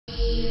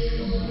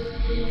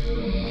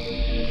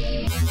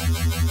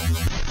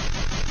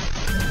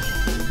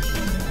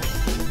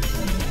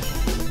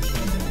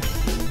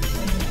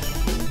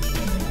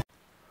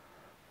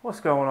What's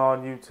going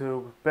on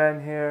YouTube?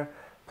 Ben here,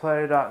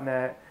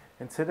 Player.net,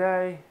 and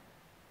today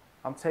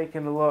I'm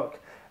taking a look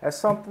at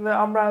something that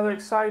I'm rather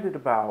excited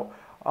about.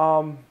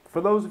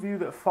 For those of you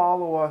that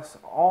follow us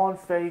on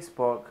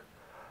Facebook,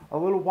 a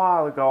little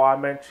while ago I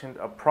mentioned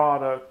a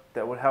product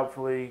that would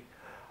hopefully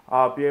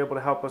be able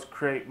to help us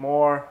create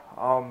more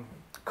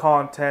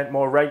content,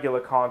 more regular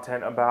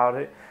content about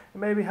it,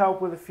 and maybe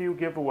help with a few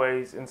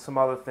giveaways and some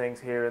other things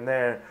here and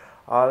there.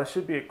 There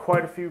should be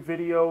quite a few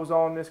videos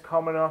on this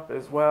coming up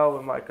as well,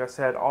 and like I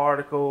said,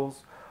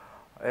 articles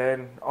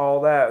and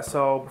all that.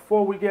 So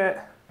before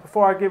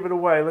I give it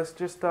away, let's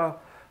just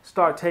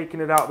start taking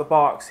it out of the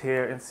box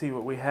here and see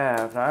what we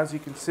have. Now, as you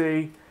can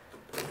see,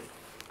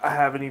 I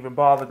haven't even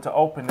bothered to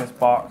open this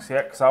box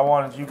yet because I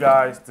wanted you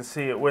guys to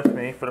see it with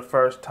me for the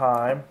first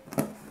time.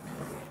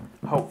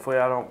 Hopefully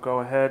I don't go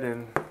ahead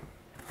and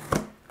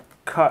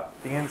cut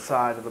the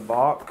inside of the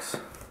box.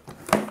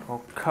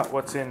 I'll cut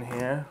what's in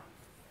here.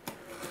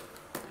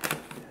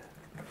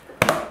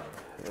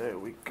 There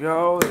we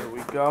go,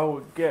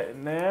 we're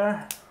getting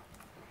there.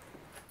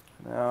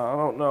 Now, I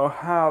don't know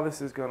how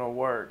this is going to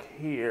work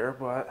here,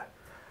 but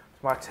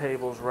my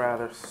table's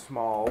rather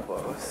small,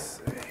 but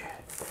let's see.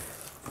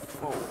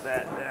 Fold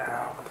that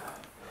down.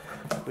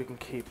 We can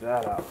keep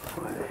that up.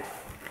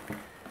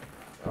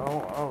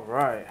 Oh,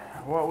 alright.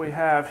 What we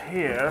have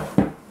here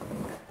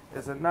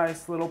is a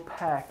nice little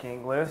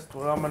packing list.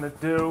 What I'm going to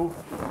do,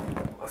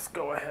 let's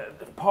go ahead.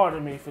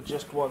 Pardon me for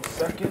just 1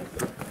 second.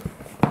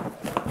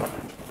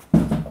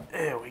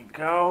 There we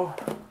go.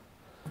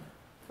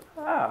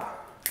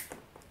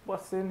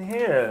 What's in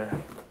here?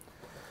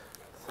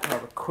 Let's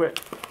have a quick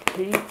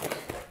peek.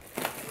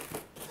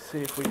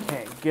 See if we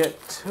can't get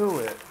to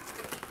it.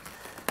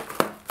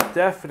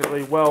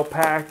 Definitely well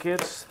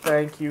packaged.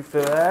 Thank you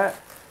for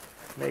that.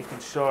 Making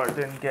sure it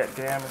didn't get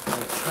damaged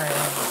in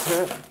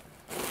transit.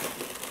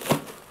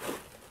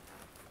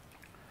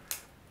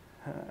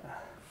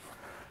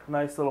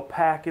 Nice little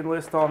packing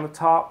list on the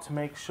top to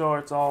make sure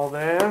it's all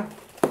there.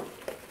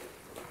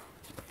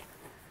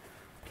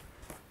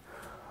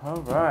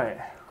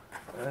 Alright,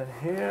 and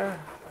here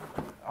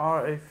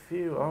are a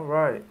few.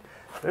 Alright,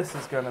 this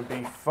is going to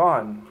be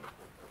fun.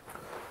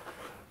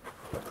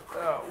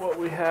 What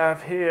we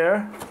have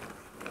here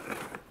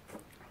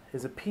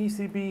is a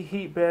PCB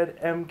heat bed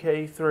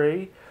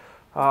MK3.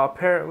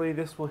 Apparently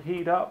this will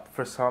heat up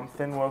for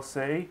something, we'll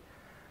see.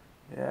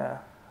 Yeah,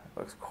 it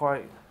looks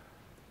quite,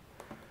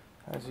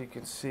 as you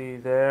can see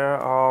there.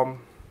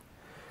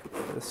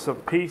 There's some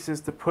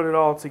pieces to put it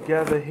all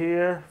together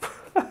here.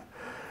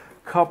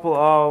 Couple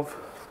of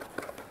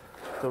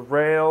the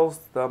rails,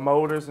 the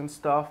motors and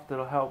stuff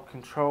that'll help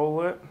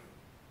control it.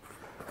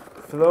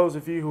 For those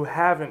of you who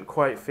haven't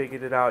quite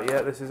figured it out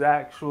yet, this is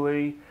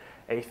actually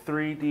a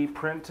 3D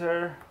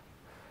printer.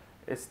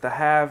 It's the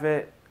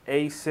Havit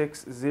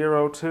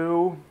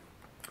A602.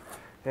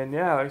 And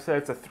yeah, like I said,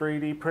 it's a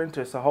 3D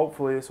printer, so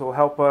hopefully this will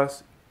help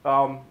us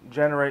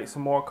generate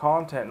some more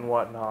content and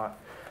whatnot.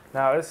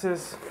 Now, this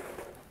is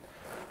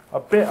a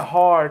bit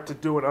hard to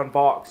do an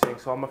unboxing,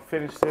 so I'm going to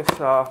finish this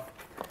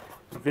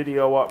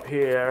video up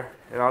here,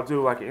 and I'll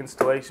do like an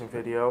installation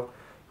video.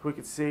 We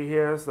can see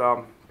here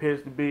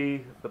appears to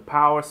be the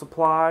power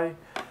supply.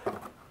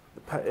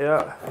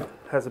 Yeah,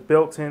 has a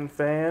built-in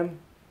fan.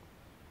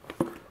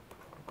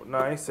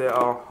 Nice. It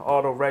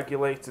auto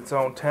regulates its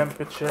own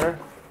temperature.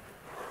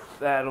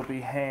 That'll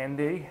be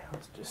handy.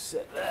 Let's just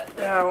set that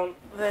down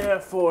there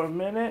for a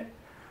minute.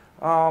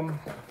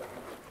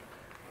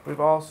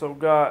 We've also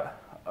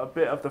got a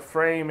bit of the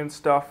frame and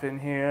stuff in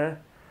here,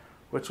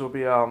 which will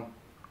be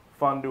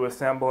fun to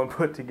assemble and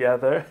put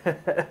together.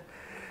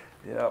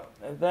 Yep.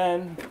 And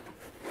then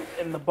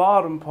in the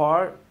bottom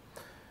part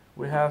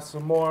we have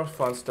some more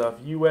fun stuff.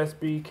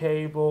 USB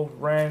cable,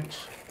 wrench,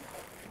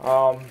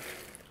 the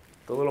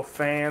little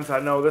fans. I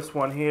know this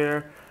one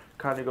here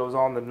kind of goes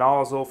on the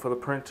nozzle for the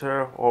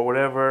printer, or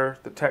whatever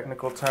the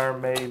technical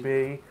term may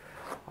be.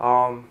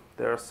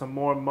 There are some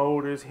more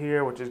motors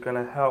here, which is going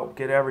to help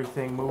get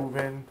everything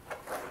moving.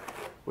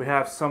 We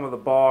have some of the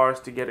bars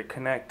to get it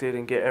connected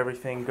and get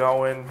everything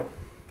going.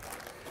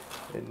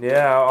 And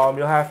yeah,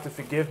 you'll have to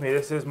forgive me.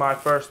 This is my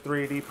first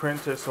 3D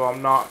printer, so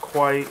I'm not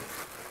quite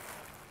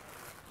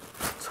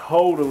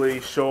totally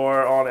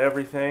sure on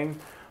everything.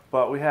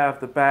 But we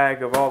have the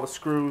bag of all the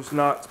screws,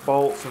 nuts,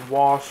 bolts, and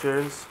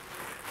washers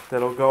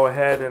that'll go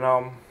ahead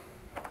and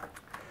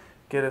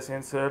get us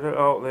inserted.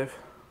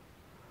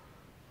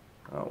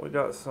 We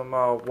got some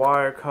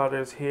wire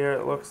cutters here,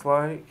 it looks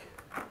like.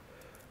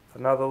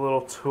 Another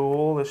little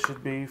tool. This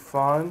should be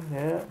fun.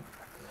 Yeah.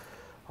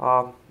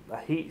 A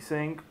heat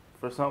sink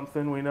for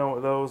something. We know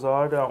what those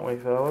are, don't we,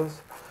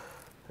 fellas?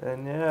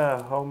 And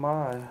yeah, oh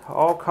my,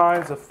 all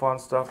kinds of fun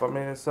stuff. I mean,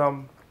 there's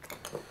some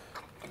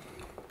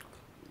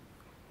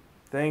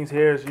things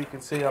here, as you can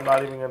see. I'm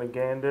not even gonna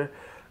gander.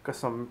 Got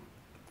some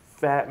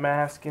fat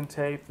masking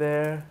tape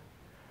there.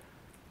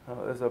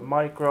 There's a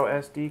micro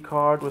SD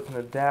card with an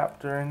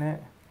adapter in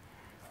it.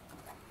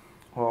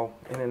 well,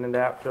 in an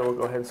adapter. We'll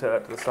go ahead and set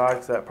that to the side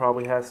because that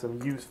probably has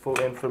some useful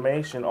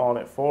information on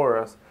it for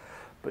us.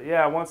 But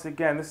yeah, once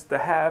again, this is the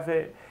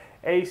Havit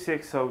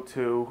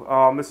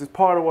A602. This is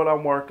part of what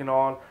I'm working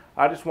on.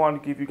 I just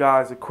wanted to give you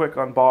guys a quick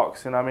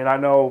unboxing. I mean, I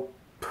know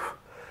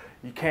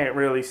you can't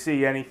really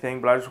see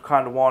anything, but I just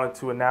kind of wanted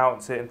to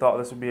announce it and thought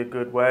this would be a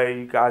good way.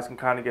 You guys can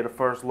kind of get a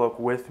first look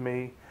with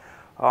me.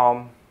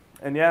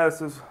 And yeah,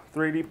 this is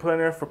 3D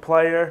printer for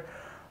player.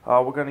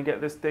 We're going to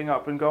get this thing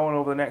up and going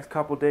over the next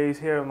couple days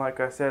here, and like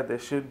I said, there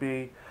should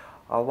be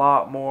a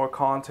lot more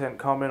content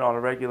coming on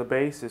a regular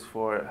basis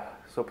for it.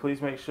 So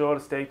please make sure to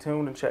stay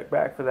tuned and check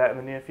back for that in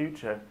the near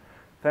future.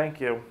 Thank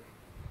you.